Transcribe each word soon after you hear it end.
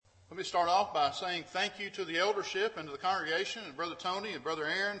me start off by saying thank you to the eldership and to the congregation and Brother Tony and Brother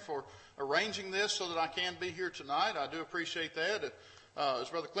Aaron for arranging this so that I can be here tonight. I do appreciate that. As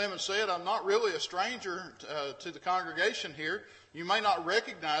Brother Clemens said, I'm not really a stranger to the congregation here. You may not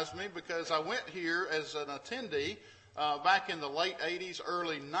recognize me because I went here as an attendee back in the late 80s,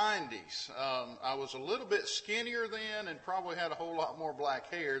 early 90s. I was a little bit skinnier then and probably had a whole lot more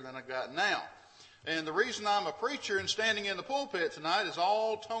black hair than I got now. And the reason I'm a preacher and standing in the pulpit tonight is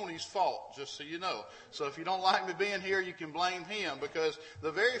all Tony's fault, just so you know. So if you don't like me being here, you can blame him, because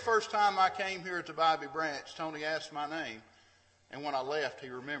the very first time I came here to Bobby Branch, Tony asked my name. And when I left, he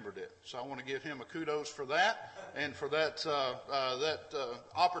remembered it. So I want to give him a kudos for that and for that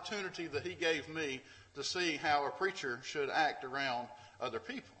opportunity that he gave me to see how a preacher should act around other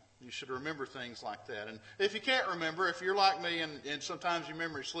people. You should remember things like that. And if you can't remember, if you're like me and sometimes your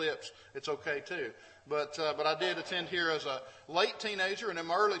memory slips, it's okay too. But I did attend here as a late teenager and in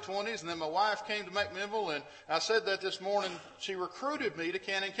my early 20s, and then my wife came to McMinnville, and I said that this morning. She recruited me to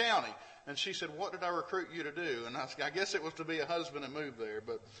Cannon County. And she said, "What did I recruit you to do?" And I guess it was to be a husband and move there.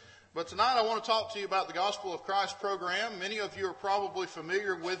 But tonight I want to talk to you about the Gospel of Christ program. Many of you are probably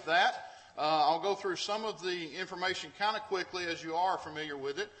familiar with that. I'll go through some of the information kind of quickly as you are familiar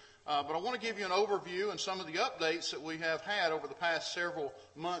with it. But I want to give you an overview and some of the updates that we have had over the past several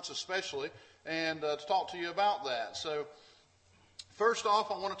months especially, and to talk to you about that. So first off,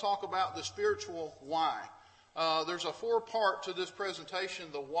 I want to talk about the spiritual why. There's a four-part to this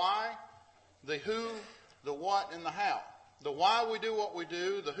presentation: the why, the who, the what, and the how. The why we do what we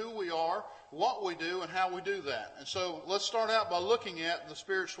do, the who we are, what we do, and how we do that. And so let's start out by looking at the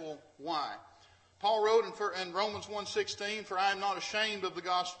spiritual why. Paul wrote in Romans 1:16, "For I am not ashamed of the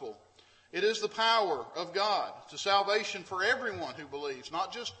gospel. It is the power of God to salvation for everyone who believes,"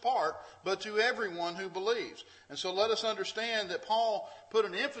 not just part, but to everyone who believes. And so let us understand that Paul put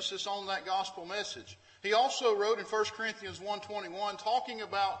an emphasis on that gospel message. He also wrote in 1 Corinthians 1:21 talking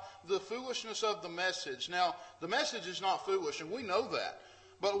about the foolishness of the message. Now, the message is not foolish, and we know that.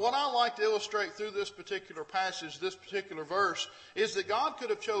 But what I like to illustrate through this particular passage, this particular verse, is that God could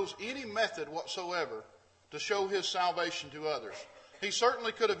have chose any method whatsoever to show his salvation to others. He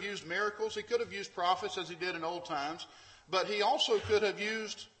certainly could have used miracles. He could have used prophets as he did in old times. But he also could have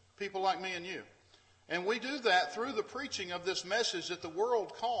used people like me and you. And we do that through the preaching of this message that the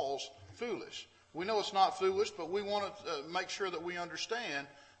world calls foolish. We know it's not foolish, but we want to make sure that we understand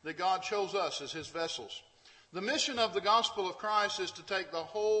that God chose us as his vessels. The mission of the gospel of Christ is to take the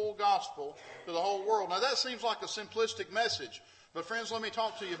whole gospel to the whole world. Now that seems like a simplistic message, but friends, let me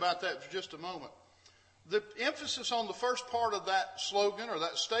talk to you about that for just a moment. The emphasis on the first part of that slogan or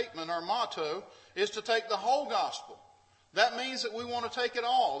that statement or motto is to take the whole gospel. That means that we want to take it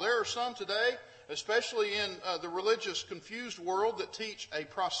all. There are some today, especially in the religious confused world, that teach a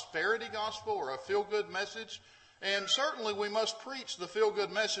prosperity gospel or a feel-good message. And certainly we must preach the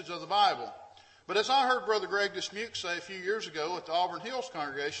feel-good message of the Bible. But as I heard Brother Greg Dismuke say a few years ago at the Auburn Hills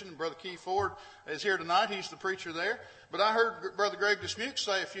congregation, and Brother Keith Ford is here tonight, he's the preacher there. But I heard Brother Greg Dismuke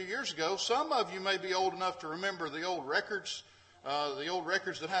say a few years ago, some of you may be old enough to remember the old records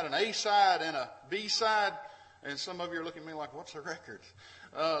that had an A side and a B side. And some of you are looking at me like, what's a record?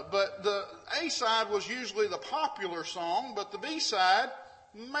 But the A side was usually the popular song, but the B side,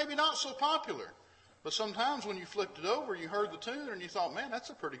 maybe not so popular. But sometimes when you flipped it over, you heard the tune and you thought, man, that's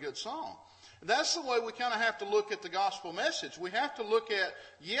a pretty good song. That's the way we kind of have to look at the gospel message. We have to look at,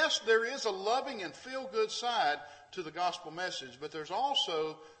 yes, there is a loving and feel-good side to the gospel message, but there's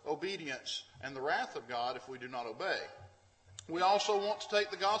also obedience and the wrath of God if we do not obey. We also want to take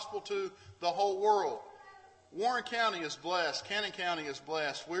the gospel to the whole world. Warren County is blessed. Cannon County is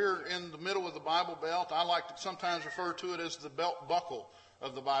blessed. We're in the middle of the Bible Belt. I like to sometimes refer to it as the belt buckle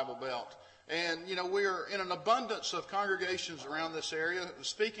of the Bible Belt. And, you know, we are in an abundance of congregations around this area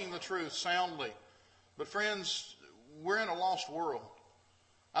speaking the truth soundly. But friends, we're in a lost world.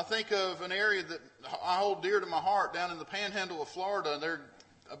 I think of an area that I hold dear to my heart down in the panhandle of Florida. They're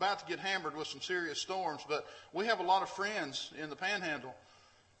about to get hammered with some serious storms, but we have a lot of friends in the panhandle.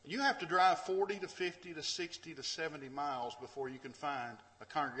 You have to drive 40 to 50 to 60 to 70 miles before you can find a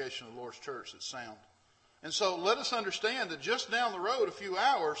congregation of the Lord's church that's sound. And so let us understand that just down the road a few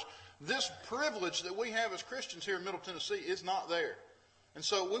hours, this privilege that we have as Christians here in Middle Tennessee is not there. And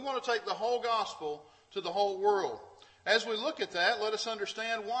so we want to take the whole gospel to the whole world. As we look at that, let us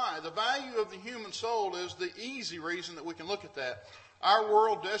understand why. The value of the human soul is the easy reason that we can look at that. Our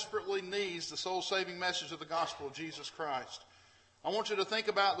world desperately needs the soul-saving message of the gospel of Jesus Christ. I want you to think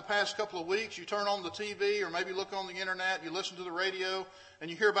about the past couple of weeks. You turn on the TV or maybe look on the internet, you listen to the radio,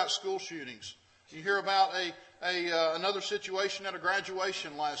 and you hear about school shootings. You hear about another situation at a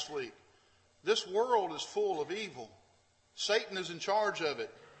graduation last week. This world is full of evil. Satan is in charge of it.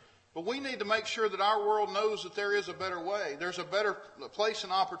 But we need to make sure that our world knows that there is a better way. There's a better place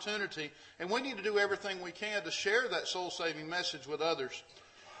and opportunity. And we need to do everything we can to share that soul-saving message with others.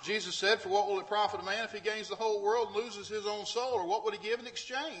 Jesus said, for what will it profit a man if he gains the whole world and loses his own soul? Or what would he give in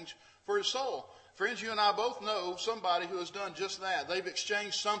exchange for his soul? Friends, you and I both know somebody who has done just that. They've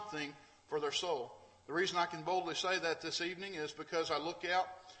exchanged something for their soul. The reason I can boldly say that this evening is because I look out,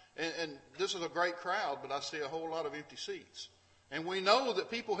 and this is a great crowd, but I see a whole lot of empty seats. And we know that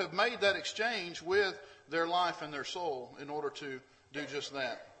people have made that exchange with their life and their soul in order to do just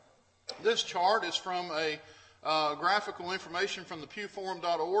that. This chart is from a graphical information from the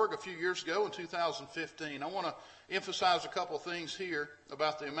pewforum.org a few years ago in 2015. I want to emphasize a couple of things here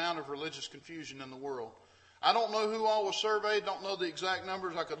about the amount of religious confusion in the world. I don't know who all was surveyed, don't know the exact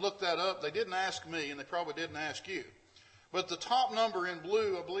numbers. I could look that up. They didn't ask me, and they probably didn't ask you. But the top number in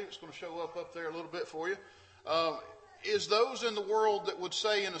blue, I believe it's going to show up there a little bit for you, is those in the world that would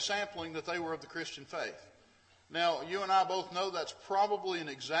say in a sampling that they were of the Christian faith. Now, you and I both know that's probably an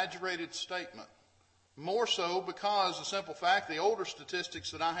exaggerated statement. More so because the simple fact, the older statistics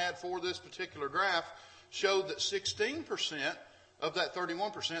that I had for this particular graph showed that 16% of that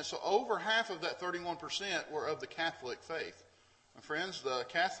 31%, so over half of that 31% were of the Catholic faith. My friends, the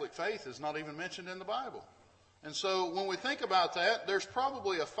Catholic faith is not even mentioned in the Bible. And so when we think about that, there's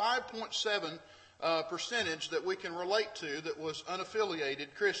probably a 5.7 percentage that we can relate to that was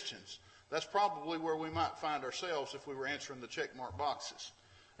unaffiliated Christians. That's probably where we might find ourselves if we were answering the checkmark boxes.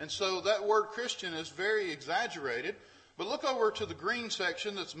 And so that word Christian is very exaggerated. But look over to the green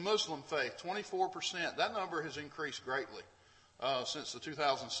section that's Muslim faith, 24%. That number has increased greatly since the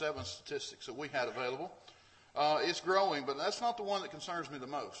 2007 statistics that we had available. It's growing, but that's not the one that concerns me the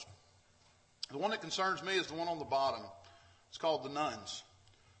most. The one that concerns me is the one on the bottom. It's called the nuns.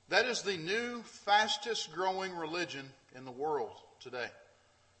 That is the new, fastest growing religion in the world today.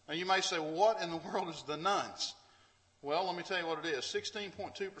 Now you may say, well, what in the world is the nuns? Well, let me tell you what it is.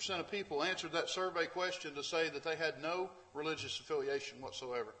 16.2% of people answered that survey question to say that they had no religious affiliation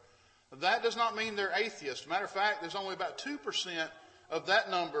whatsoever. That does not mean they're atheists. Matter of fact, there's only about 2% of that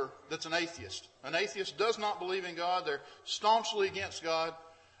number that's an atheist. An atheist does not believe in God. They're staunchly against God.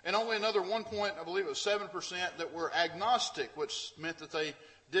 And only another 7% that were agnostic, which meant that they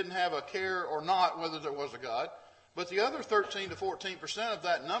didn't have a care or not whether there was a God. But the other 13 to 14% of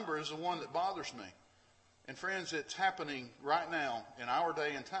that number is the one that bothers me. And friends, it's happening right now in our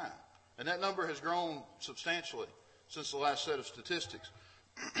day and time. And that number has grown substantially since the last set of statistics.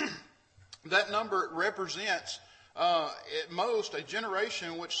 That number represents, at most, a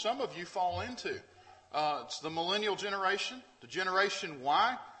generation which some of you fall into. It's the millennial generation, the Generation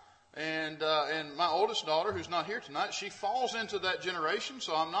Y. And my oldest daughter, who's not here tonight, she falls into that generation.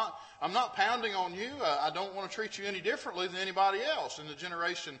 So I'm not pounding on you. I don't want to treat you any differently than anybody else in the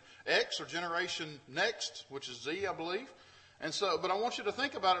Generation X or Generation Next, which is Z, I believe. And so, but I want you to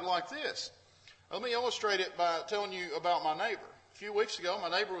think about it like this. Let me illustrate it by telling you about my neighbor. A few weeks ago, my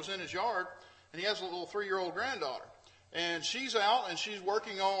neighbor was in his yard, and he has a little 3-year-old granddaughter. And she's out, and he's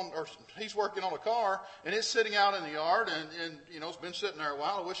working on a car, and it's sitting out in the yard, and you know, it's been sitting there a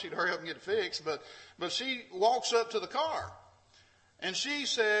while. I wish he'd hurry up and get it fixed. But she walks up to the car, and she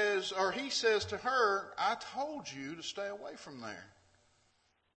says, or he says to her, "I told you to stay away from there."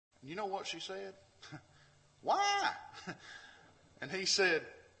 And you know what she said? "Why?" And he said,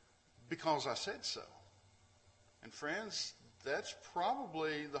 "Because I said so." And friends, that's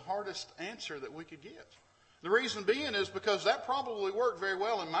probably the hardest answer that we could give. The reason being is because that probably worked very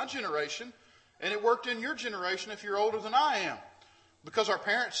well in my generation, and it worked in your generation if you're older than I am. Because our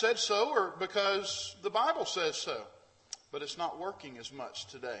parents said so, or because the Bible says so. But it's not working as much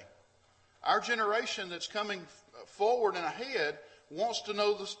today. Our generation that's coming forward and ahead wants to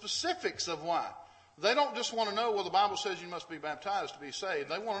know the specifics of why. They don't just want to know, well, the Bible says you must be baptized to be saved.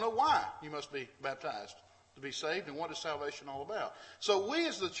 They want to know why you must be baptized to be saved and what is salvation all about. So we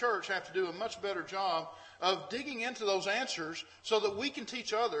as the church have to do a much better job of digging into those answers so that we can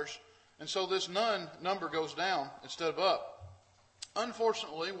teach others, and so this nun number goes down instead of up.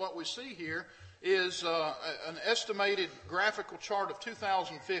 Unfortunately, what we see here is an estimated graphical chart of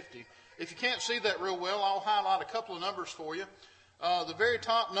 2050. If you can't see that real well, I'll highlight a couple of numbers for you. The very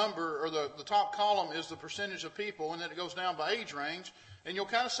top number, or the top column, is the percentage of people, and then it goes down by age range. And you'll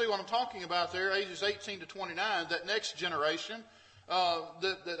kind of see what I'm talking about there, ages 18 to 29, that next generation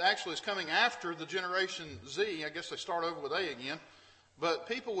that actually is coming after the Generation Z. I guess they start over with A again. But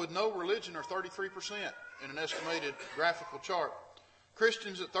people with no religion are 33% in an estimated graphical chart.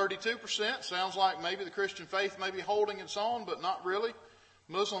 Christians at 32%. Sounds like maybe the Christian faith may be holding its own, but not really.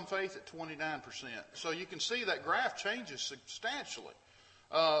 Muslim faith at 29%. So you can see that graph changes substantially.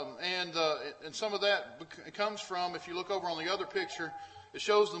 And some of that comes from, if you look over on the other picture, it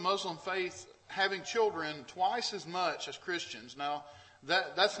shows the Muslim faith having children twice as much as Christians. Now,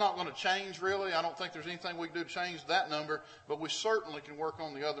 that's not going to change really. I don't think there's anything we can do to change that number, but we certainly can work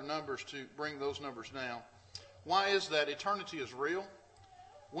on the other numbers to bring those numbers down. Why is that? Eternity is real.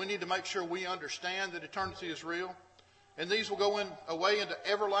 We need to make sure we understand that eternity is real. And these will go away into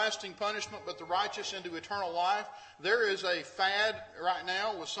everlasting punishment, but the righteous into eternal life. There is a fad right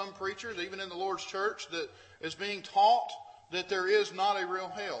now with some preachers, even in the Lord's church, that is being taught that there is not a real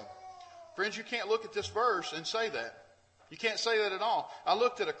hell. Friends, you can't look at this verse and say that. You can't say that at all. I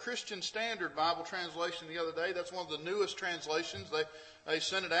looked at a Christian Standard Bible translation the other day. That's one of the newest translations. They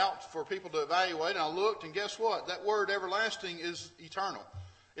sent it out for people to evaluate. And I looked, and guess what? That word everlasting is eternal.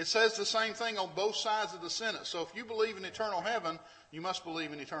 It says the same thing on both sides of the sentence. So if you believe in eternal heaven, you must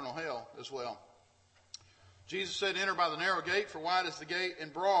believe in eternal hell as well. Jesus said, enter by the narrow gate, for wide is the gate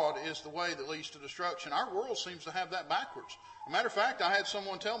and broad is the way that leads to destruction. Our world seems to have that backwards. As a matter of fact, I had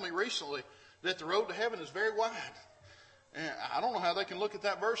someone tell me recently that the road to heaven is very wide. And I don't know how they can look at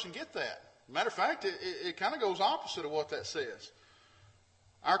that verse and get that. As a matter of fact, it kind of goes opposite of what that says.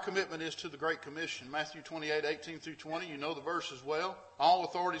 Our commitment is to the Great Commission. Matthew 28:18-20. You know the verse as well. All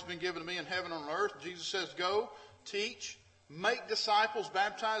authority has been given to me in heaven and on earth. Jesus says, go, teach, make disciples,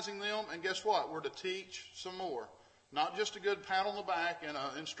 baptizing them. And guess what? We're to teach some more. Not just a good pat on the back and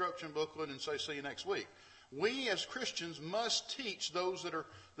an instruction booklet and say, see you next week. We as Christians must teach those that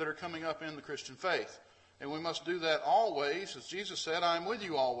are coming up in the Christian faith. And we must do that always. As Jesus said, I am with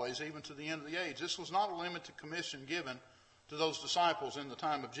you always, even to the end of the age. This was not a limited commission given to those disciples in the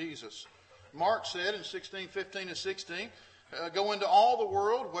time of Jesus. Mark said in 16:15-16, go into all the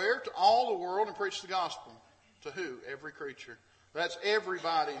world. Where? To all the world and preach the gospel. To who? Every creature. That's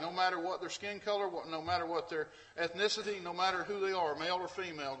everybody, no matter what their skin color, no matter what their ethnicity, no matter who they are, male or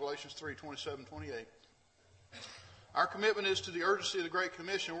female, Galatians 3:27-28. Our commitment is to the urgency of the Great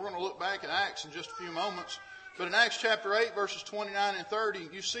Commission. We're going to look back at Acts in just a few moments. But in Acts chapter 8, verses 29 and 30,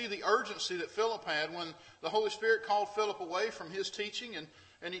 you see the urgency that Philip had when the Holy Spirit called Philip away from his teaching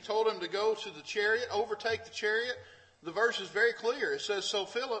and he told him to go to the chariot, overtake the chariot. The verse is very clear. It says, so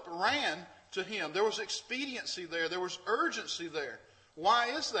Philip ran to him. There was expediency there. There was urgency there.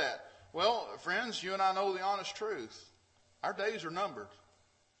 Why is that? Well, friends, you and I know the honest truth. Our days are numbered.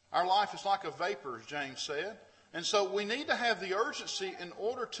 Our life is like a vapor, as James said. And so we need to have the urgency in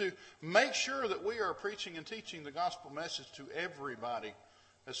order to make sure that we are preaching and teaching the gospel message to everybody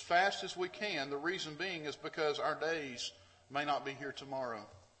as fast as we can. The reason being is because our days may not be here tomorrow.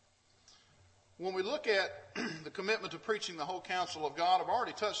 When we look at the commitment to preaching the whole counsel of God, I've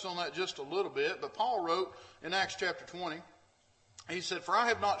already touched on that just a little bit, but Paul wrote in Acts chapter 20, he said, for I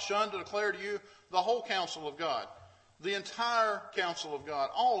have not shunned to declare to you the whole counsel of God, the entire counsel of God,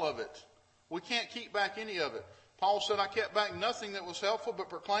 all of it. We can't keep back any of it. Paul said, I kept back nothing that was helpful, but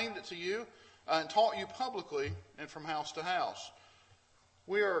proclaimed it to you and taught you publicly and from house to house.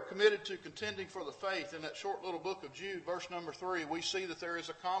 We are committed to contending for the faith. In that short little book of Jude, verse number 3, we see that there is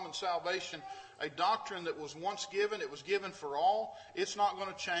a common salvation, a doctrine that was once given. It was given for all. It's not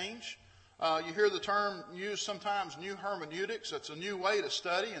going to change. You hear the term used sometimes, new hermeneutics. That's a new way to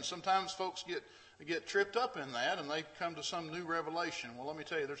study, and sometimes folks get tripped up in that, and they come to some new revelation. Well, let me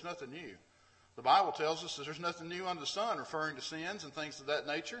tell you, there's nothing new. The Bible tells us that there's nothing new under the sun, referring to sins and things of that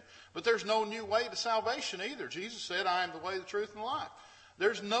nature. But there's no new way to salvation either. Jesus said, I am the way, the truth, and the life.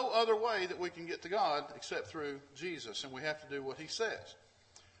 There's no other way that we can get to God except through Jesus, and we have to do what he says.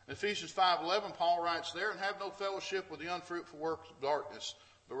 In Ephesians 5:11, Paul writes there, and have no fellowship with the unfruitful works of darkness,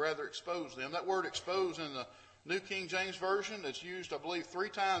 but rather expose them. That word expose in the New King James Version, it's used, I believe, 3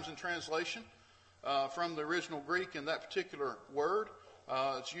 times in translation from the original Greek in that particular word.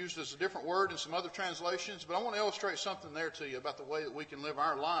 It's used as a different word in some other translations, but I want to illustrate something there to you about the way that we can live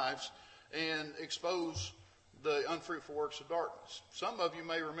our lives and expose the unfruitful works of darkness. Some of you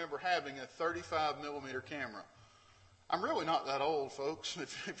may remember having a 35 millimeter camera. I'm really not that old, folks,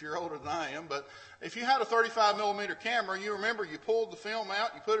 if you're older than I am, but if you had a 35 millimeter camera, you remember you pulled the film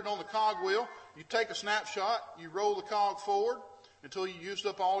out, you put it on the cog wheel, you take a snapshot, you roll the cog forward until you used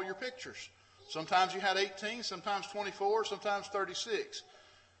up all your pictures. Sometimes you had 18, sometimes 24, sometimes 36.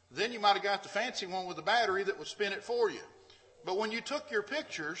 Then you might have got the fancy one with a battery that would spin it for you. But when you took your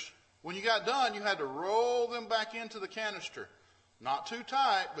pictures, when you got done, you had to roll them back into the canister. Not too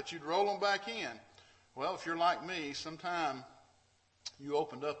tight, but you'd roll them back in. Well, if you're like me, sometime you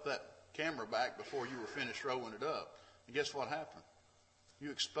opened up that camera back before you were finished rolling it up. And guess what happened?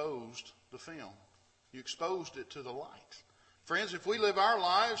 you exposed the film. You exposed it to the light. Friends, if we live our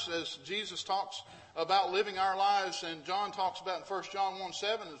lives as Jesus talks about living our lives, and John talks about in 1 John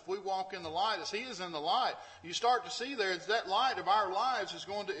 1:7, if we walk in the light as he is in the light, you start to see there that light of our lives is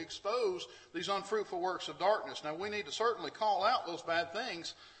going to expose these unfruitful works of darkness. Now, we need to certainly call out those bad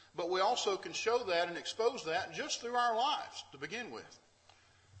things, but we also can show that and expose that just through our lives to begin with.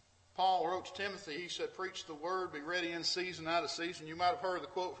 Paul wrote to Timothy, he said, preach the word, be ready in season, out of season. You might have heard the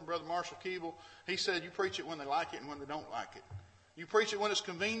quote from Brother Marshall Keeble. He said, you preach it when they like it and when they don't like it. You preach it when it's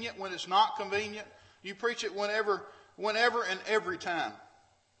convenient, when it's not convenient. You preach it whenever and every time.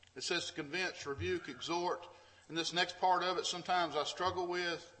 It says to convince, rebuke, exhort. And this next part of it, sometimes I struggle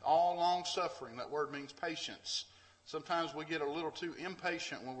with all long suffering. That word means patience. Sometimes we get a little too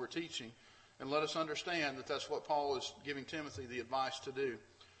impatient when we're teaching. And let us understand that that's what Paul is giving Timothy the advice to do.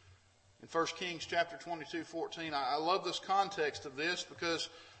 In 1 Kings chapter 22:14, I love this context of this because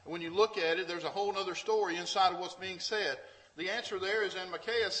when you look at it, there's a whole other story inside of what's being said. The answer there is, and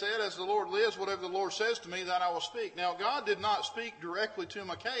Micaiah said, as the Lord lives, whatever the Lord says to me, that I will speak. Now, God did not speak directly to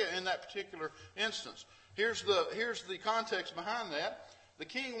Micaiah in that particular instance. Here's the context behind that. The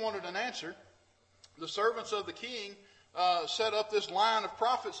king wanted an answer. The servants of the king set up this line of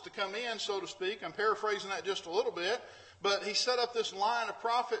prophets to come in, so to speak. I'm paraphrasing that just a little bit. But he set up this line of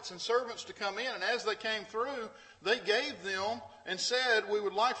prophets and servants to come in. And as they came through, they gave them and said, we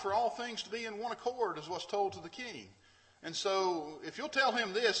would like for all things to be in one accord, is what's told to the king. And so, if you'll tell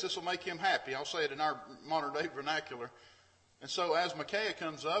him this will make him happy. I'll say it in our modern day vernacular. And so, as Micaiah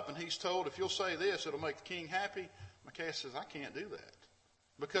comes up and he's told, if you'll say this, it'll make the king happy. Micaiah says, I can't do that.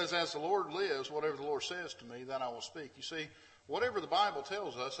 Because as the Lord lives, whatever the Lord says to me, that I will speak. You see, whatever the Bible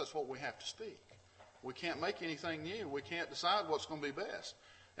tells us, that's what we have to speak. We can't make anything new. We can't decide what's going to be best.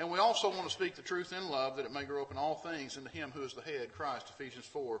 And we also want to speak the truth in love, that it may grow up in all things into him who is the head, Christ, Ephesians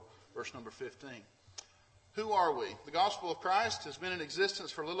 4, verse number 15. Who are we? The gospel of Christ has been in existence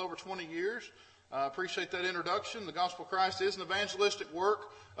for a little over 20 years. I appreciate that introduction. The gospel of Christ is an evangelistic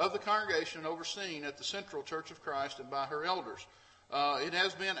work of the congregation overseen at the Central Church of Christ and by her elders. It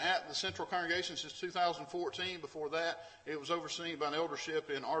has been at the Central Congregation since 2014. Before that, it was overseen by an eldership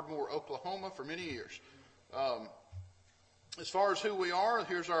in Ardmore, Oklahoma for many years. As far as who we are,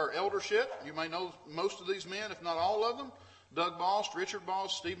 here's our eldership. You may know most of these men, if not all of them. Doug Bost, Richard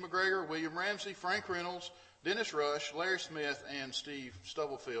Bost, Steve McGregor, William Ramsey, Frank Reynolds, Dennis Rush, Larry Smith, and Steve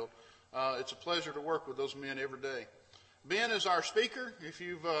Stubblefield. It's a pleasure to work with those men every day. Ben is our speaker. If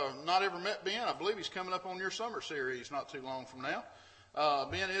you've not ever met Ben, I believe he's coming up on your summer series not too long from now.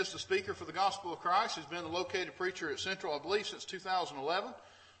 Ben is the speaker for the Gospel of Christ. He's been the located preacher at Central, I believe, since 2011.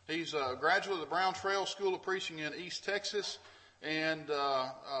 He's a graduate of the Brown Trail School of Preaching in East Texas, and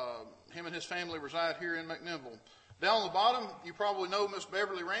him and his family reside here in McMinnville. Down on the bottom, you probably know Miss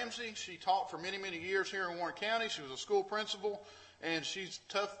Beverly Ramsey. She taught for many, many years here in Warren County. She was a school principal, and she's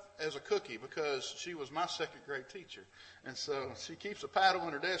tough as a cookie because she was my second grade teacher. And so she keeps a paddle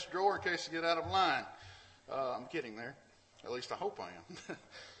in her desk drawer in case you get out of line. I'm kidding there. At least I hope I am.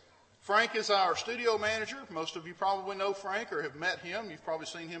 Frank is our studio manager. Most of you probably know Frank or have met him. You've probably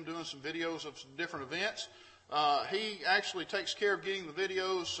seen him doing some videos of some different events. He actually takes care of getting the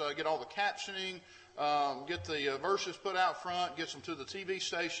videos, get all the captioning, get the verses put out front, gets them to the TV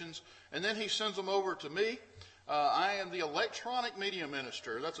stations, and then he sends them over to me. I am the electronic media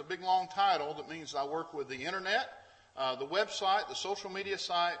minister. That's a big, long title that means I work with the internet, the website, the social media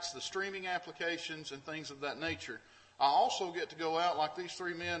sites, the streaming applications, and things of that nature. I also get to go out like these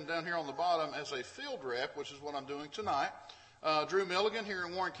three men down here on the bottom as a field rep, which is what I'm doing tonight. Drew Milligan here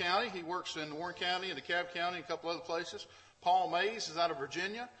in Warren County. He works in Warren County and DeKalb County and a couple other places. Paul Mays is out of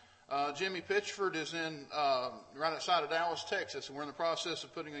Virginia. Jimmy Pitchford is in right outside of Dallas, Texas, and we're in the process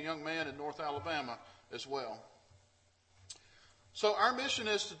of putting a young man in North Alabama as well. So our mission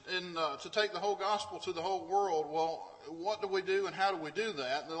is to take the whole gospel to the whole world. Well, what do we do and how do we do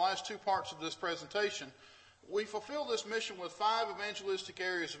that? In the last two parts of this presentation, we fulfill this mission with 5 evangelistic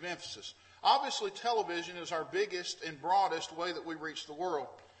areas of emphasis. Obviously, television is our biggest and broadest way that we reach the world.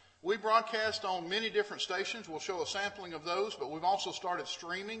 We broadcast on many different stations. We'll show a sampling of those, but we've also started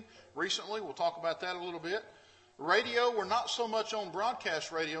streaming recently. We'll talk about that a little bit. Radio, we're not so much on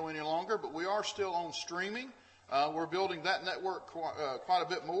broadcast radio any longer, but we are still on streaming. We're building that network quite a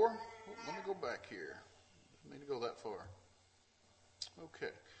bit more. Let me go back here. I didn't mean to go that far.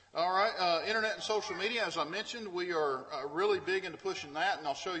 Okay. All right. Internet and social media, as I mentioned, we are really big into pushing that, and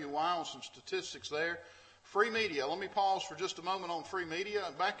I'll show you why on some statistics there. Free media. Let me pause for just a moment on free media.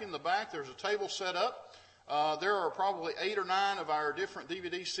 Back in the back, there's a table set up. There are probably 8 or 9 of our different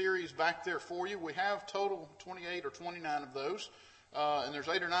DVD series back there for you. We have total 28 or 29 of those. and there's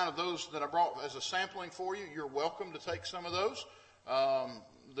 8 or 9 of those that I brought as a sampling for you. You're welcome to take some of those.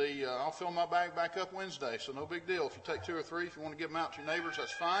 I'll fill my bag back up Wednesday, so no big deal. If you take 2 or 3, if you want to give them out to your neighbors,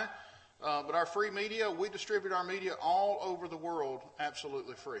 that's fine. But our free media, we distribute our media all over the world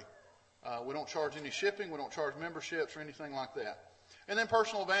absolutely free. We don't charge any shipping. We don't charge memberships or anything like that. And then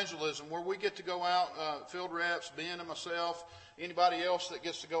personal evangelism, where we get to go out, field reps, Ben and myself, anybody else that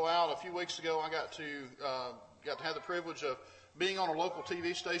gets to go out. A few weeks ago, I got to have the privilege of being on a local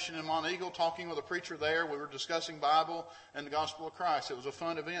TV station in Monteagle, talking with a preacher there. We were discussing Bible and the gospel of Christ. It was a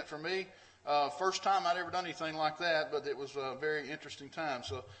fun event for me. First time I'd ever done anything like that, but it was a very interesting time.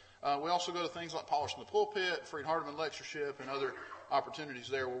 So we also go to things like Polishing the Pulpit, Freed Hardeman Lectureship, and other opportunities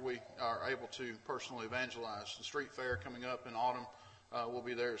there where we are able to personally evangelize. The street fair coming up in autumn will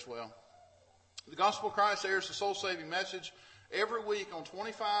be there as well. The Gospel of Christ airs the soul-saving message every week on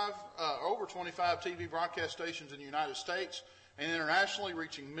over 25 TV broadcast stations in the United States and internationally,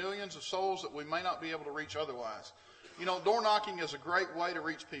 reaching millions of souls that we may not be able to reach otherwise. You know, door knocking is a great way to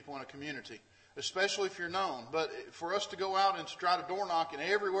reach people in a community, especially if you're known. But for us to go out and to try to door knock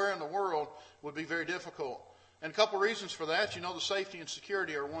everywhere in the world would be very difficult. And a couple of reasons for that. You know, the safety and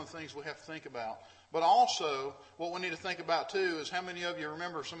security are one of the things we have to think about. But also, what we need to think about, too, is how many of you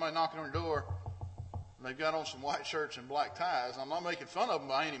remember somebody knocking on your door and they've got on some white shirts and black ties. I'm not making fun of them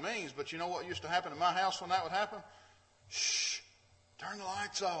by any means, but you know what used to happen in my house when that would happen? Shh, turn the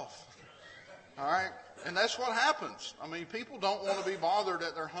lights off. All right? And that's what happens. I mean, people don't want to be bothered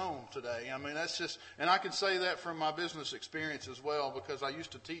at their home today. I mean, that's just, and I can say that from my business experience as well, because I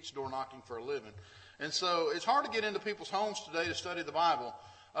used to teach door knocking for a living. And so it's hard to get into people's homes today to study the Bible.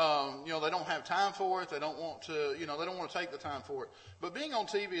 You know, they don't have time for it. They don't want to, they don't want to take the time for it. But being on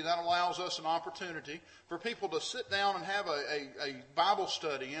TV, that allows us an opportunity for people to sit down and have a Bible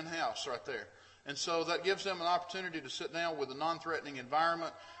study in-house right there. And so that gives them an opportunity to sit down with a non-threatening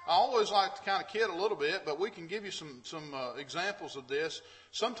environment. I always like to kind of kid a little bit, but we can give you some examples of this.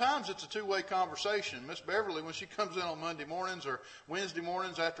 Sometimes it's a two-way conversation. Miss Beverly, when she comes in on Monday mornings or Wednesday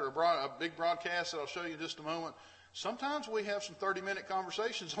mornings after a big broadcast that I'll show you in just a moment, sometimes we have some 30-minute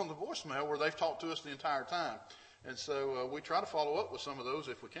conversations on the voicemail where they've talked to us the entire time. And so we try to follow up with some of those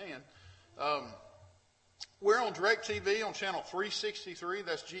if we can. We're on DirecTV on channel 363.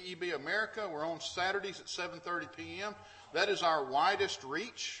 That's GEB America. We're on Saturdays at 7:30 p.m. That is our widest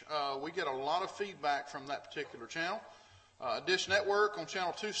reach. We get a lot of feedback from that particular channel. Dish Network on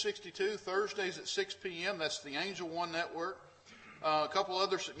channel 262, Thursdays at 6 p.m. That's the Angel One Network. A couple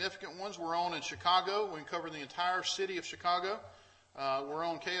other significant ones. We're on in Chicago. We can cover the entire city of Chicago. We're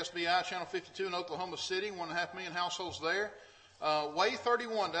on KSBI channel 52 in Oklahoma City, 1.5 million households there. Way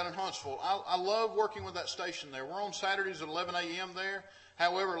 31 down in Huntsville. I love working with that station there. We're on Saturdays at 11 a.m. there.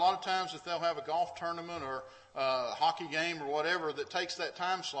 However, a lot of times if they'll have a golf tournament or a hockey game or whatever that takes that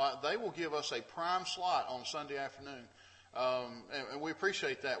time slot, they will give us a prime slot on Sunday afternoon. And we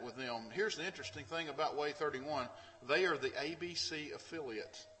appreciate that with them. Here's the interesting thing about Way 31. They are the ABC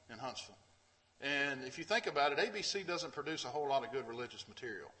affiliate in Huntsville. And if you think about it, ABC doesn't produce a whole lot of good religious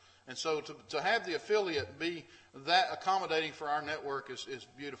material. And so to have the affiliate be that accommodating for our network is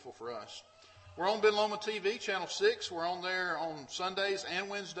beautiful for us. We're on Ben Loma TV, channel 6. We're on there on Sundays and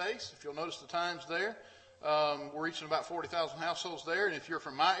Wednesdays, if you'll notice the times there. We're reaching about 40,000 households there. And if you're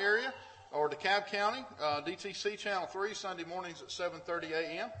from my area or DeKalb County, DTC channel 3, Sunday mornings at 7:30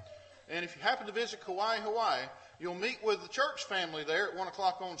 a.m. And if you happen to visit Kauai, Hawaii, you'll meet with the church family there at 1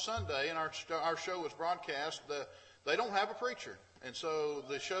 o'clock on Sunday, and our show is broadcast. They don't have a preacher. And so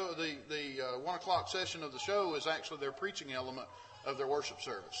the 1 o'clock session of the show is actually their preaching element of their worship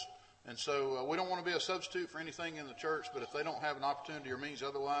service. And so we don't want to be a substitute for anything in the church, but if they don't have an opportunity or means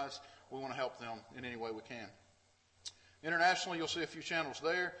otherwise, we want to help them in any way we can. Internationally, you'll see a few channels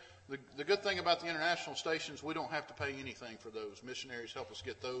there. The good thing about the international stations, we don't have to pay anything for those. Missionaries help us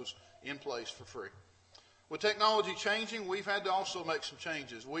get those in place for free. With technology changing, we've had to also make some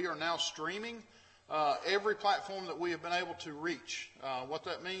changes. We are now streaming every platform that we have been able to reach. What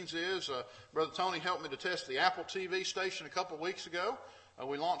that means is, Brother Tony helped me to test the Apple TV station a couple of weeks ago.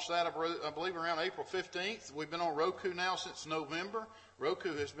 We launched that, I believe, around April 15th. We've been on Roku now since November.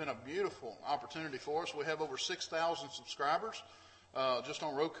 Roku has been a beautiful opportunity for us. We have over 6,000 subscribers just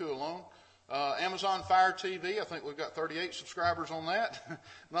on Roku alone. Amazon Fire TV, I think we've got 38 subscribers on that.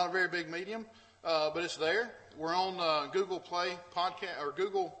 Not a very big medium. But it's there. We're on Google Play Podcast or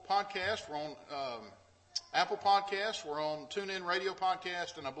Google Podcast. We're on Apple Podcasts. We're on TuneIn Radio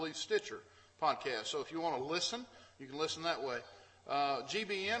Podcast, and I believe Stitcher Podcast. So if you want to listen, you can listen that way.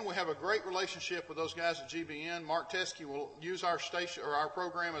 GBN, we have a great relationship with those guys at GBN. Mark Teskey will use our station or our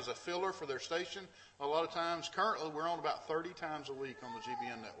program as a filler for their station. A lot of times, currently, we're on about 30 times a week on the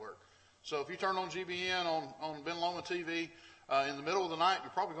GBN network. So if you turn on GBN on Ben Loma TV in the middle of the night,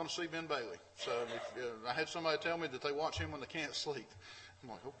 you're probably going to see Ben Bailey. So I had somebody tell me that they watch him when they can't sleep. I'm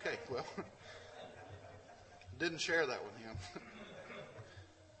like, okay, well, didn't share that with him.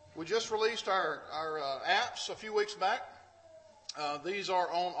 We just released our apps a few weeks back. These are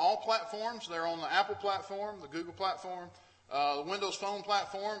on all platforms. They're on the Apple platform, the Google platform, the Windows Phone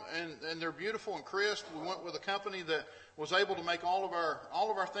platform, and they're beautiful and crisp. We went with a company that was able to make all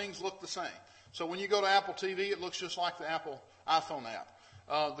of our things look the same. So when you go to Apple TV, it looks just like the Apple iPhone app.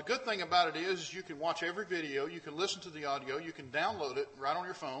 The good thing about it is you can watch every video, you can listen to the audio, you can download it right on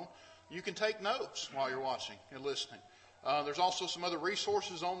your phone, you can take notes while you're watching and listening. There's also some other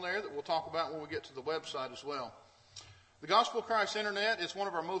resources on there that we'll talk about when we get to the website as well. The Gospel of Christ Internet is one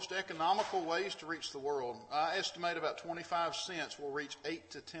of our most economical ways to reach the world. I estimate about 25 cents will reach 8,000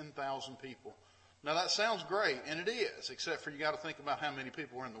 to 10,000 people. Now that sounds great, and it is, except for you got to think about how many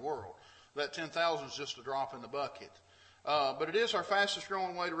people are in the world. That 10,000 is just a drop in the bucket. But it is our fastest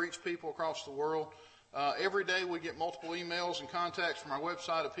growing way to reach people across the world. Every day we get multiple emails and contacts from our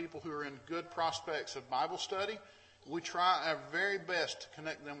website of people who are in good prospects of Bible study. We try our very best to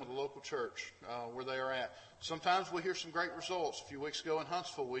connect them with a local church where they are at. Sometimes we hear some great results. A few weeks ago in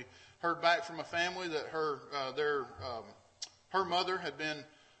Huntsville, we heard back from a family that her mother had been,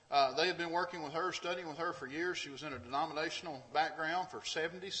 they had been working with her, studying with her for years. She was in a denominational background for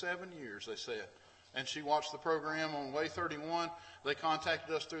 77 years, they said. And she watched the program on Way 31. They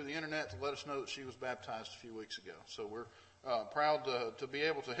contacted us through the internet to let us know that she was baptized a few weeks ago. So we're proud to be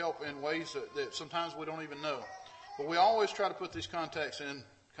able to help in ways that sometimes we don't even know. But we always try to put these contacts in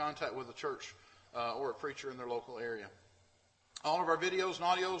contact with a church or a preacher in their local area. All of our videos and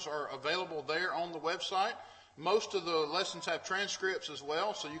audios are available there on the website. Most of the lessons have transcripts as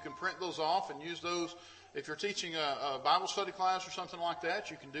well, so you can print those off and use those. If you're teaching a Bible study class or something like that,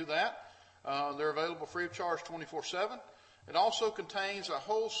 you can do that. They're available free of charge 24/7. It also contains a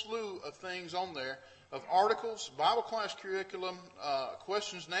whole slew of things on there, of articles, Bible class curriculum,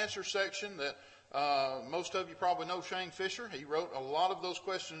 questions and answers section that most of you probably know Shane Fisher. He wrote a lot of those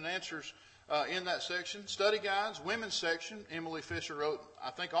questions and answers in that section. Study guides, women's section. Emily Fisher wrote, I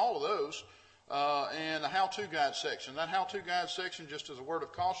think, all of those. And a how-to guide section. That how-to guide section, just as a word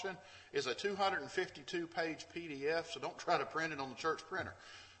of caution, is a 252-page PDF, so don't try to print it on the church printer.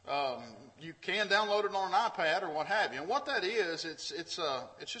 You can download it on an iPad or what have you. And what that is, it's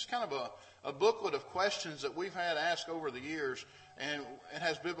just kind of a booklet of questions that we've had asked over the years, and it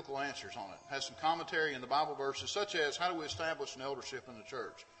has biblical answers on it. It has some commentary in the Bible verses, such as how do we establish an eldership in the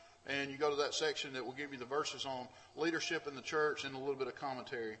church? And you go to that section that will give you the verses on leadership in the church and a little bit of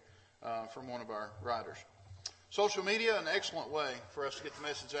commentary from one of our writers. Social media, an excellent way for us to get the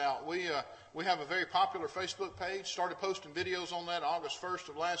message out. We have a very popular Facebook page. Started posting videos on that August 1st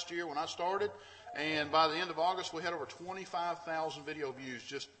of last year when I started. And by the end of August, we had over 25,000 video views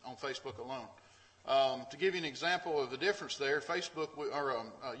just on Facebook alone. To give you an example of the difference there,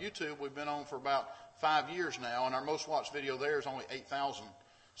 YouTube, we've been on for about 5 years now, and our most watched video there is only 8,000.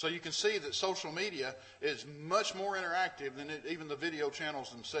 So you can see that social media is much more interactive than even the video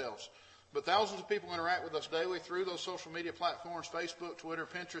channels themselves. But thousands of people interact with us daily through those social media platforms: Facebook, Twitter,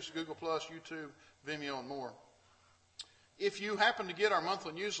 Pinterest, Google+, YouTube, Vimeo, and more. If you happen to get our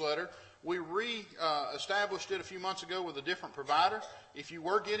monthly newsletter, we re-established it a few months ago with a different provider. If you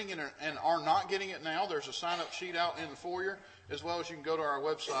were getting it and are not getting it now, there's a sign-up sheet out in the foyer, as well as you can go to our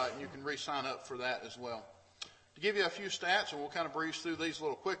website and you can re-sign up for that as well. To give you a few stats, and we'll kind of breeze through these a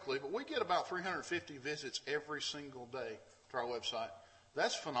little quickly, but we get about 350 visits every single day to our website.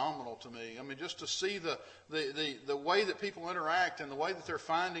 That's phenomenal to me. I mean, just to see the way that people interact and the way that they're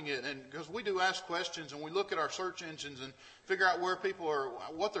finding it, and because we do ask questions and we look at our search engines and figure out where people are,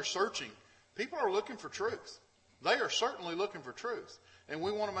 what they're searching. People are looking for truth. They are certainly looking for truth, and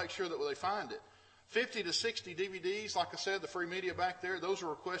we want to make sure that they find it. 50 to 60 DVDs, like I said, the free media back there, those are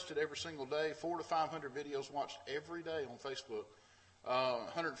requested every single day. 400 to 500 videos watched every day on Facebook.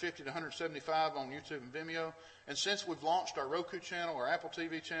 150 to 175 on YouTube and Vimeo. And since we've launched our Roku channel, our Apple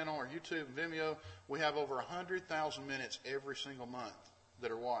TV channel, our YouTube and Vimeo, we have over 100,000 minutes every single month that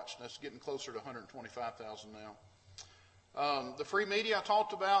are watched. That's getting closer to 125,000 now. The free media I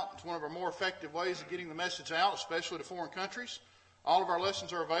talked about, it's one of our more effective ways of getting the message out, especially to foreign countries. All of our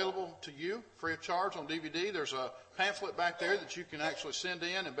lessons are available to you free of charge on DVD. There's a pamphlet back there that you can actually send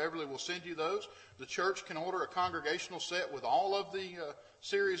in, and Beverly will send you those. The church can order a congregational set with all of the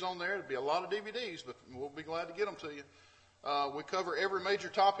series on there. It'd be a lot of DVDs, but we'll be glad to get them to you. We cover every major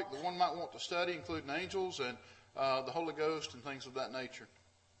topic that one might want to study, including angels and the Holy Ghost and things of that nature.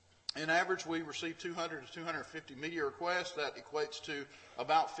 In average, we receive 200 to 250 media requests. That equates to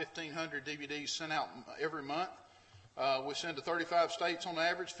about 1,500 DVDs sent out every month. We send to 35 states on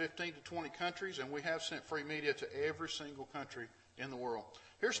average, 15 to 20 countries, and we have sent free media to every single country in the world.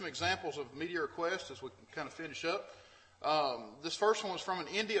 Here's some examples of media requests as we kind of finish up. This first one was from an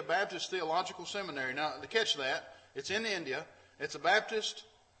India Baptist Theological Seminary. Now, to catch that, it's in India. It's a Baptist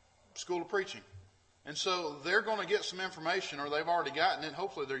school of preaching. And so they're going to get some information, or they've already gotten it,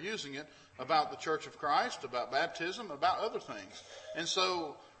 hopefully they're using it, about the Church of Christ, about baptism, about other things. And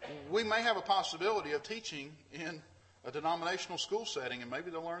so we may have a possibility of teaching in a denominational school setting, and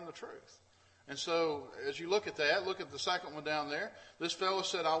maybe they'll learn the truth. And so as you look at that, look at the second one down there. This fellow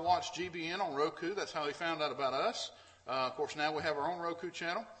said, I watched GBN on Roku. That's how he found out about us. Of course, now we have our own Roku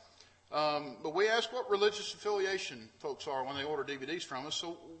channel. But we ask what religious affiliation folks are when they order DVDs from us.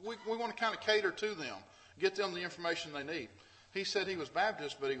 So we want to kind of cater to them, get them the information they need. He said he was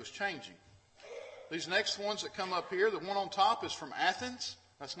Baptist, but he was changing. These next ones that come up here, the one on top is from Athens.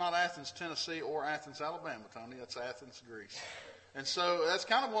 That's not Athens, Tennessee, or Athens, Alabama, Tony. That's Athens, Greece. And so that's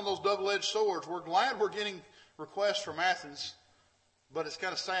kind of one of those double-edged swords. We're glad we're getting requests from Athens, but it's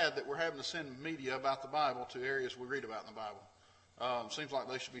kind of sad that we're having to send media about the Bible to areas we read about in the Bible. Seems like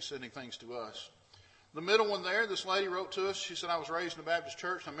they should be sending things to us. The middle one there, this lady wrote to us. She said, I was raised in a Baptist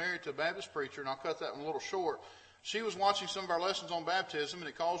church. I'm married to a Baptist preacher, and I'll cut that one a little short. She was watching some of our lessons on baptism, and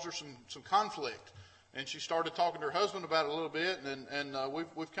it caused her some conflict. And she started talking to her husband about it a little bit, and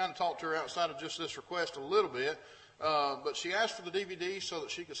we've kind of talked to her outside of just this request a little bit. But she asked for the DVD so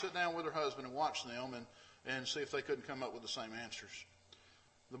that she could sit down with her husband and watch them and see if they couldn't come up with the same answers.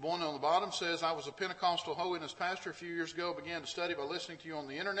 The one on the bottom says, I was a Pentecostal holiness pastor a few years ago, began to study by listening to you on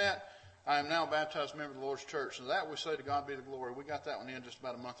the internet. I am now a baptized member of the Lord's church. And that we say to God be the glory. We got that one in just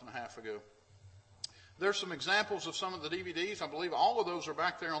about a month and a half ago. There's some examples of some of the DVDs. I believe all of those are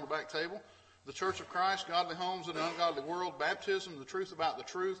back there on the back table. The Church of Christ, Godly Homes in an Ungodly World, Baptism, The Truth About the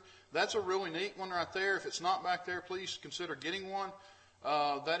Truth. That's a really neat one right there. If it's not back there, please consider getting one.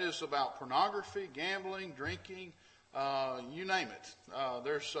 That is about pornography, gambling, drinking, you name it.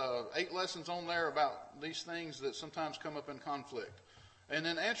 There's 8 lessons on there about these things that sometimes come up in conflict. And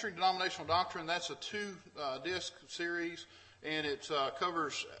then Answering Denominational Doctrine, that's a 2-disc series, and it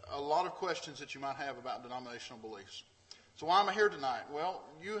covers a lot of questions that you might have about denominational beliefs. So why am I here tonight? Well,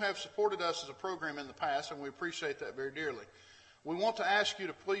 you have supported us as a program in the past, and we appreciate that very dearly. We want to ask you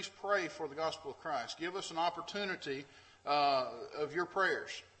to please pray for the gospel of Christ. Give us an opportunity of your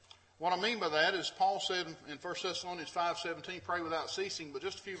prayers. What I mean by that is Paul said in 1 Thessalonians 5:17, pray without ceasing. But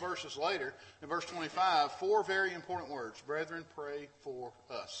just a few verses later, in verse 25, 4 very important words. Brethren, pray for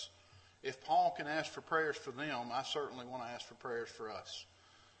us. If Paul can ask for prayers for them, I certainly want to ask for prayers for us.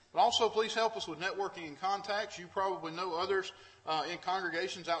 But also, please help us with networking and contacts. You probably know others in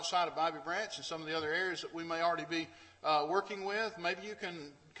congregations outside of Bobby Branch and some of the other areas that we may already be working with. Maybe you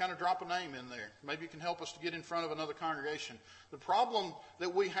can kind of drop a name in there. Maybe you can help us to get in front of another congregation. The problem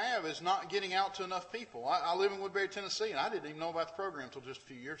that we have is not getting out to enough people. I live in Woodbury, Tennessee, and I didn't even know about the program until just a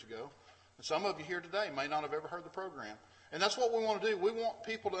few years ago. And some of you here today may not have ever heard the program. And that's what we want to do. We want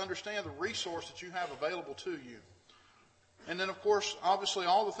people to understand the resource that you have available to you. And then, of course, obviously,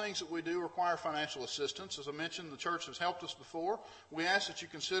 all the things that we do require financial assistance. As I mentioned, the church has helped us before. We ask that you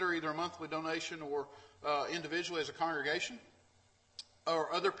consider either a monthly donation or individually as a congregation,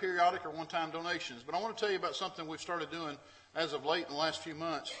 or other periodic or one-time donations. But I want to tell you about something we've started doing as of late in the last few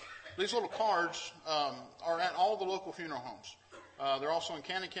months. These little cards are at all the local funeral homes. They're also in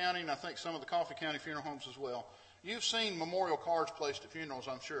Cannon County, and I think some of the Coffee County funeral homes as well. You've seen memorial cards placed at funerals,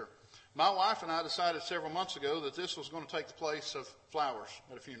 I'm sure. My wife and I decided several months ago that this was going to take the place of flowers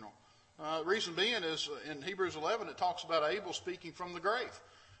at a funeral. The reason being is in Hebrews 11 it talks about Abel speaking from the grave.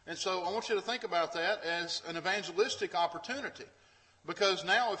 And so I want you to think about that as an evangelistic opportunity. Because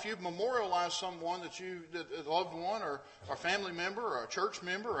now if you've memorialized someone a loved one or a family member or a church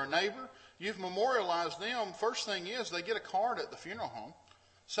member or a neighbor, you've memorialized them. First thing is they get a card at the funeral home.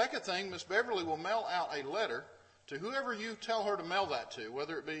 Second thing, Miss Beverly will mail out a letter to whoever you tell her to mail that to,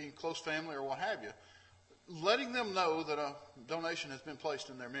 whether it be close family or what have you, letting them know that a donation has been placed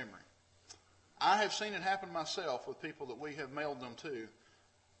in their memory. I have seen it happen myself with people that we have mailed them to.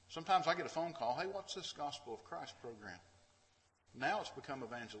 Sometimes I get a phone call, hey, what's this Gospel of Christ program? Now it's become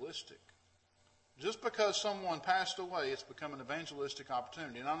evangelistic. Just because someone passed away, it's become an evangelistic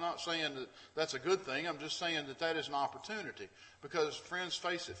opportunity. And I'm not saying that that's a good thing. I'm just saying that that is an opportunity. Because, friends,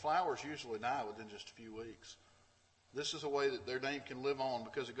 face it, flowers usually die within just a few weeks. This is a way that their name can live on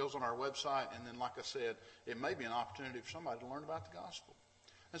because it goes on our website. And then, like I said, it may be an opportunity for somebody to learn about the gospel.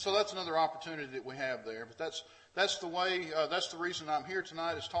 And so that's another opportunity that we have there. But that's the way, that's the reason I'm here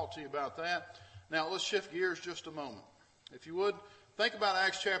tonight, is talk to you about that. Now, let's shift gears just a moment. If you would, think about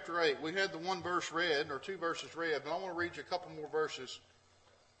Acts chapter 8. We had the one verse read, or two verses read, but I want to read you a couple more verses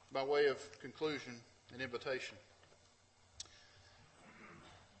by way of conclusion and invitation.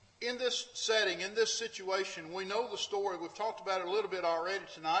 In this setting, in this situation, we know the story. We've talked about it a little bit already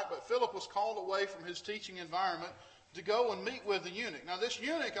tonight, but Philip was called away from his teaching environment to go and meet with the eunuch. Now, this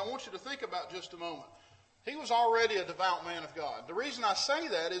eunuch, I want you to think about just a moment. He was already a devout man of God. The reason I say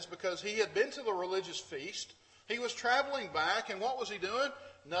that is because he had been to the religious feast. He was traveling back, and what was he doing?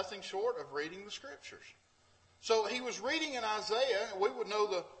 Nothing short of reading the Scriptures. So he was reading in Isaiah, and we would know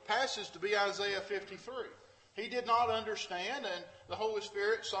the passage to be Isaiah 53. He did not understand, and the Holy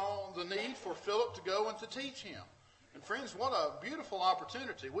Spirit saw the need for Philip to go and to teach him. And friends, what a beautiful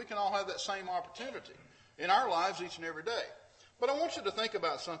opportunity. We can all have that same opportunity in our lives each and every day. But I want you to think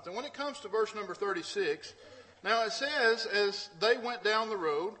about something. When it comes to verse number 36, now it says, as they went down the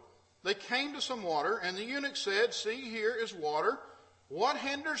road, they came to some water, and the eunuch said, "See, here is water. What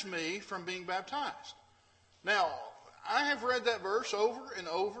hinders me from being baptized?" Now, I have read that verse over and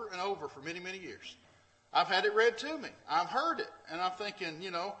over and over for many, many years. I've had it read to me. I've heard it. And I'm thinking,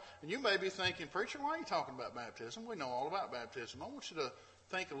 and you may be thinking, "Preacher, why are you talking about baptism? We know all about baptism." I want you to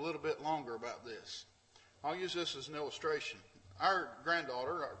think a little bit longer about this. I'll use this as an illustration. Our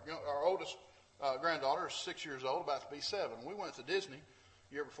granddaughter, our oldest granddaughter, is 6 years old, about to be 7. We went to Disney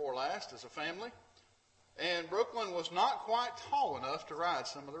year before last as a family. And Brooklyn was not quite tall enough to ride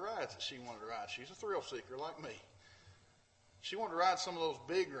some of the rides that she wanted to ride. She's a thrill seeker like me. She wanted to ride some of those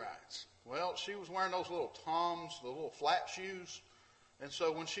big rides. Well, she was wearing those little Toms, the little flat shoes. And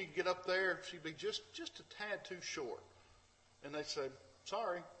so when she'd get up there, she'd be just a tad too short. And they'd say,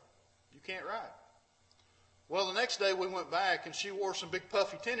 "Sorry, you can't ride." Well, the next day we went back and she wore some big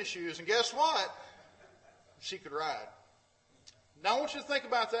puffy tennis shoes. And guess what? She could ride. Now I want you to think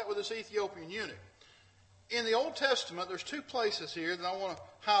about that with this Ethiopian eunuch. In the Old Testament, there's two places here that I want to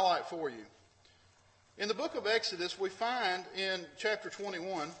highlight for you. In the book of Exodus, we find in chapter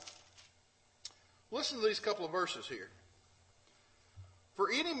 21, listen to these couple of verses here. "For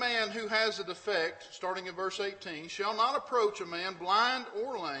any man who has a defect," starting in verse 18, "shall not approach a man blind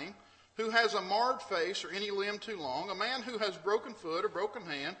or lame, who has a marred face or any limb too long, a man who has broken foot or broken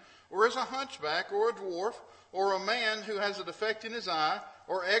hand, or is a hunchback or a dwarf, or a man who has a defect in his eye,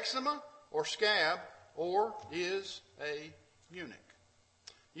 or eczema or scab, or is a eunuch."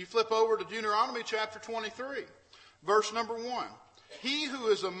 You flip over to Deuteronomy chapter 23, verse number 1. "He who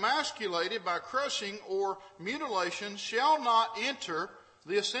is emasculated by crushing or mutilation shall not enter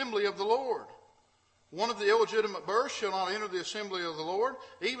the assembly of the Lord. One of the illegitimate births shall not enter the assembly of the Lord.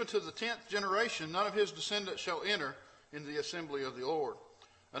 Even to the 10th generation, none of his descendants shall enter in the assembly of the Lord.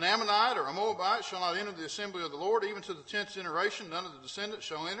 An Ammonite or a Moabite shall not enter the assembly of the Lord. Even to the 10th generation, none of the descendants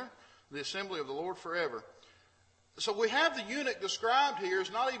shall enter the assembly of the Lord forever." So we have the eunuch described here as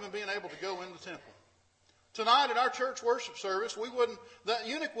not even being able to go in the temple. Tonight at our church worship service, that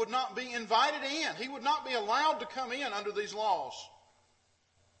eunuch would not be invited in. He would not be allowed to come in under these laws.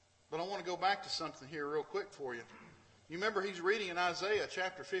 But I want to go back to something here real quick for you. You remember he's reading in Isaiah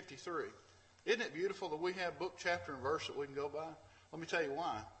chapter 53. Isn't it beautiful that we have book, chapter, and verse that we can go by? Let me tell you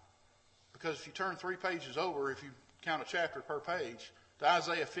why. Because if you turn 3 pages over, if you count a chapter per page, to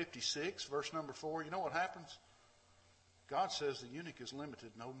Isaiah 56, verse number 4, you know what happens? God says the eunuch is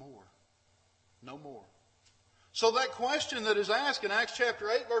limited no more. No more. So that question that is asked in Acts chapter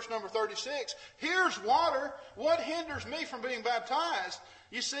 8, verse number 36, "Here's water. What hinders me from being baptized?"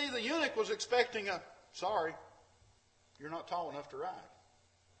 You see, the eunuch was expecting "Sorry, you're not tall enough to ride.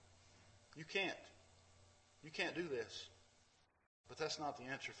 You can't do this." But that's not the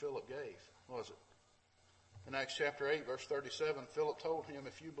answer Philip gave, was it? In Acts chapter 8, verse 37, Philip told him,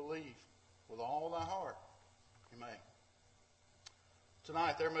 "If you believe with all thy heart, you may."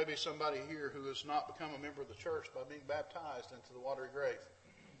 Tonight, there may be somebody here who has not become a member of the church by being baptized into the watery grave.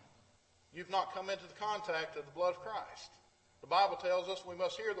 You've not come into the contact of the blood of Christ. The Bible tells us we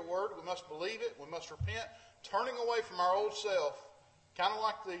must hear the word, we must believe it, we must repent, turning away from our old self. Kind of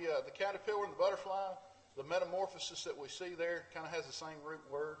like the caterpillar and the butterfly, the metamorphosis that we see there kind of has the same root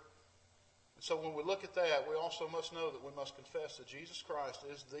word. And so when we look at that, we also must know that we must confess that Jesus Christ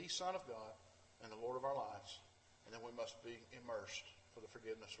is the Son of God and the Lord of our lives. And then we must be immersed for the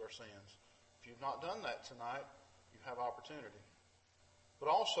forgiveness of our sins. If you've not done that tonight, you have opportunity. But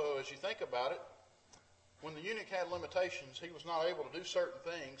also, as you think about it, when the eunuch had limitations, he was not able to do certain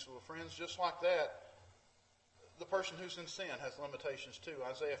things. Well, friends, just like that, the person who's in sin has limitations too.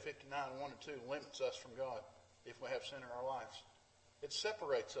 Isaiah 59, 1 and 2 limits us from God if we have sin in our lives. It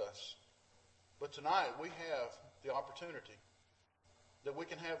separates us. But tonight we have the opportunity that we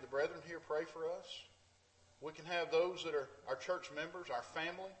can have the brethren here pray for us. We can have those that are our church members, our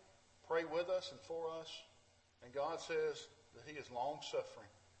family, pray with us and for us. And God says that He is long-suffering,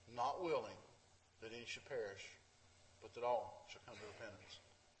 not willing that any should perish, but that all shall come to repentance.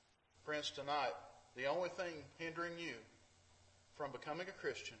 Friends, tonight, the only thing hindering you from becoming a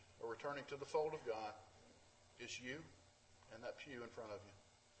Christian or returning to the fold of God is you and that pew in front of you.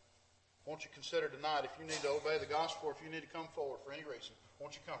 Won't you consider tonight, if you need to obey the gospel, or if you need to come forward for any reason,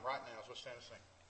 won't you come right now as we stand and sing?